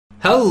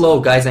Hello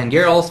guys, and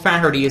Geralt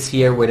Faherty is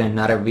here with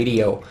another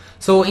video.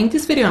 So in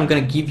this video I'm gonna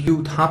give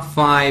you top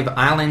 5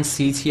 island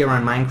seeds here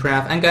on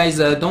Minecraft, and guys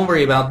don't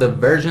worry about the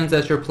versions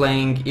that you're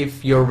playing.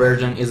 If your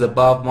version is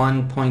above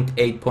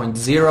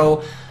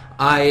 1.8.0,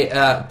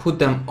 I put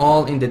them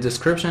all in the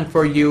description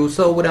for you.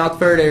 So without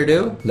further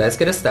ado, let's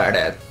get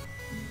started.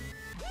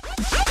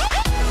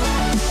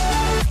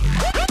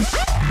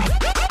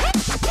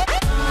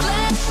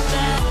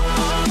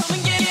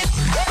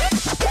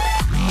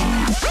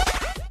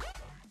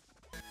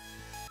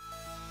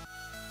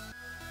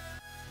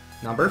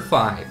 Number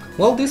 5.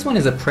 Well, this one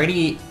is a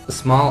pretty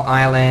small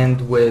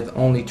island with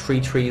only 3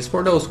 trees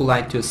for those who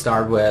like to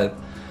start with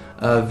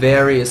a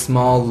very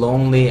small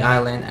lonely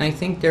island. And I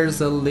think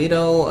there's a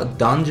little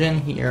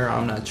dungeon here,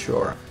 I'm not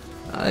sure.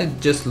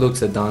 It just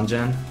looks a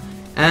dungeon.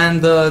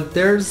 And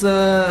there's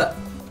a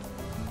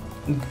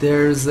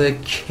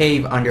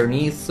cave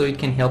underneath, so it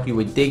can help you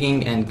with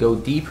digging and go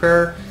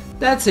deeper.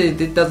 That's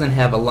it, it doesn't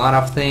have a lot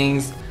of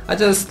things. I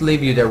just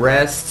leave you the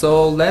rest,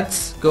 so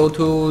let's go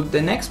to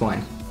the next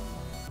one.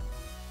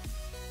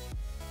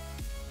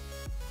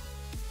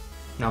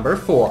 Number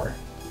 4.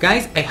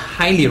 Guys, I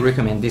highly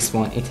recommend this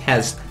one. It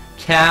has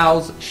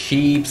cows,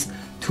 sheep,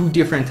 2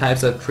 different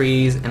types of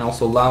trees, and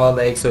also lava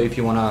lakes. So if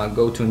you wanna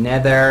go to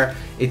Nether,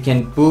 it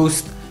can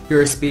boost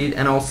your speed,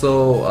 and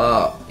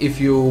also if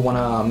you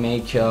wanna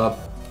make a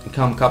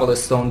couple of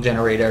stone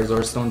generators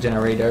or stone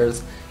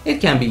generators,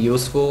 it can be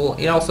useful.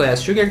 It also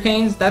has sugar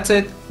canes. That's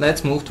it.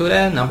 Let's move to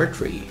the number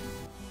 3.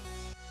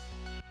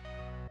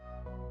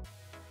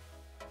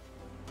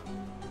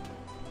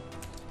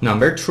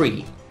 Number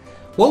 3.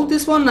 Well,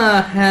 this one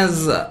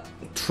has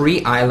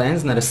 3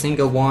 islands, not a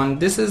single one.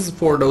 This is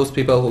for those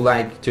people who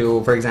like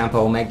to, for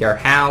example, make their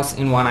house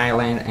in one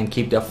island and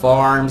keep the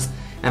farms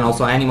and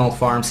also animal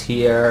farms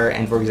here.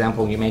 And for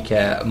example, you make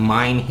a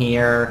mine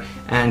here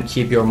and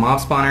keep your mob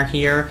spawner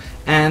here,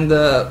 and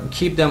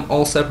keep them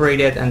all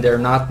separated and they're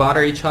not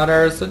bother each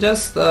other. So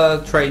just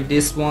try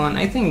this one.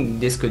 I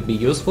think this could be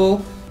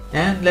useful.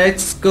 And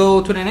let's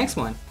go to the next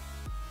one.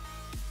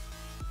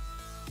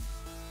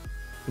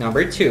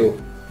 Number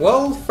 2.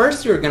 Well,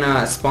 first you're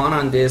gonna spawn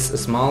on this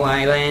small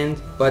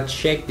island, but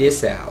check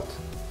this out.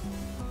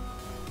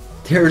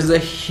 There's a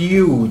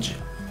huge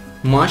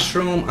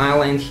mushroom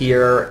island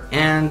here,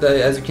 and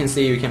as you can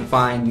see, you can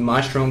find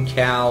mushroom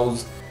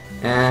cows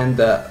and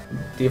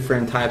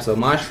different types of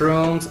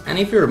mushrooms. And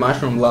if you're a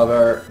mushroom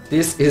lover,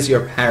 this is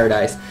your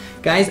paradise.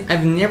 Guys,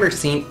 I've never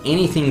seen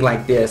anything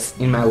like this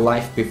in my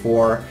life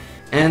before,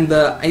 and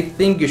I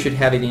think you should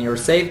have it in your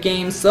save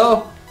game,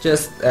 so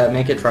just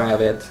make a try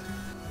of it.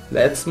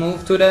 Let's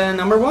move to the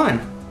number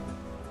 1.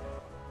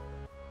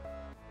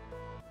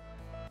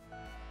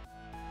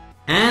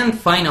 And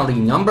finally,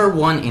 number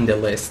 1 in the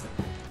list.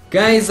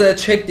 Guys,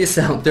 check this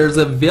out. There's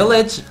a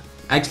village,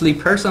 actually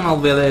personal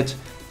village,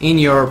 in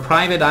your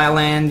private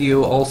island.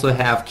 You also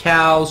have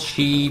cows,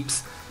 sheep,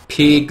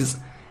 pigs,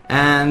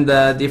 and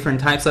different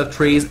types of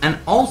trees, and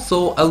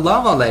also a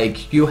lava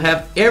lake. You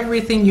have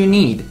everything you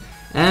need.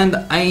 And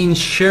I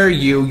assure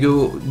you,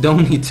 you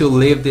don't need to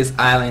leave this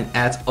island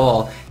at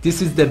all.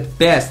 This is the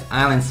best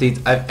island seeds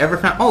I've ever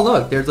found. Oh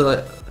look,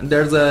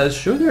 there's a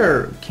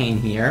sugar cane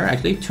here,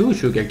 actually 2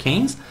 sugar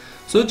canes.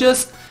 So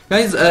just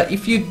guys,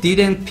 if you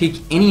didn't pick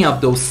any of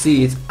those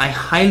seeds, I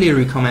highly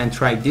recommend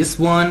try this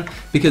one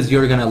because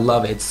you're gonna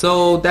love it.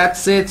 So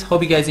that's it.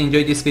 Hope you guys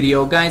enjoyed this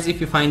video. Guys,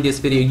 if you find this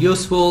video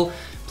useful,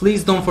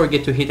 please don't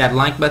forget to hit that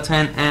like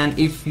button, and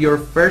if you're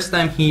first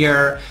time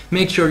here,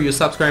 make sure you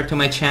subscribe to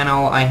my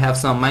channel. I have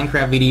some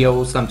Minecraft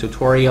videos, some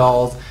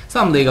tutorials,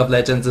 some League of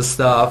Legends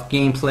stuff,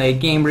 gameplay,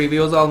 game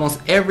reviews, almost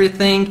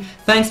everything.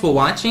 Thanks for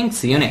watching.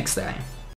 See you next time.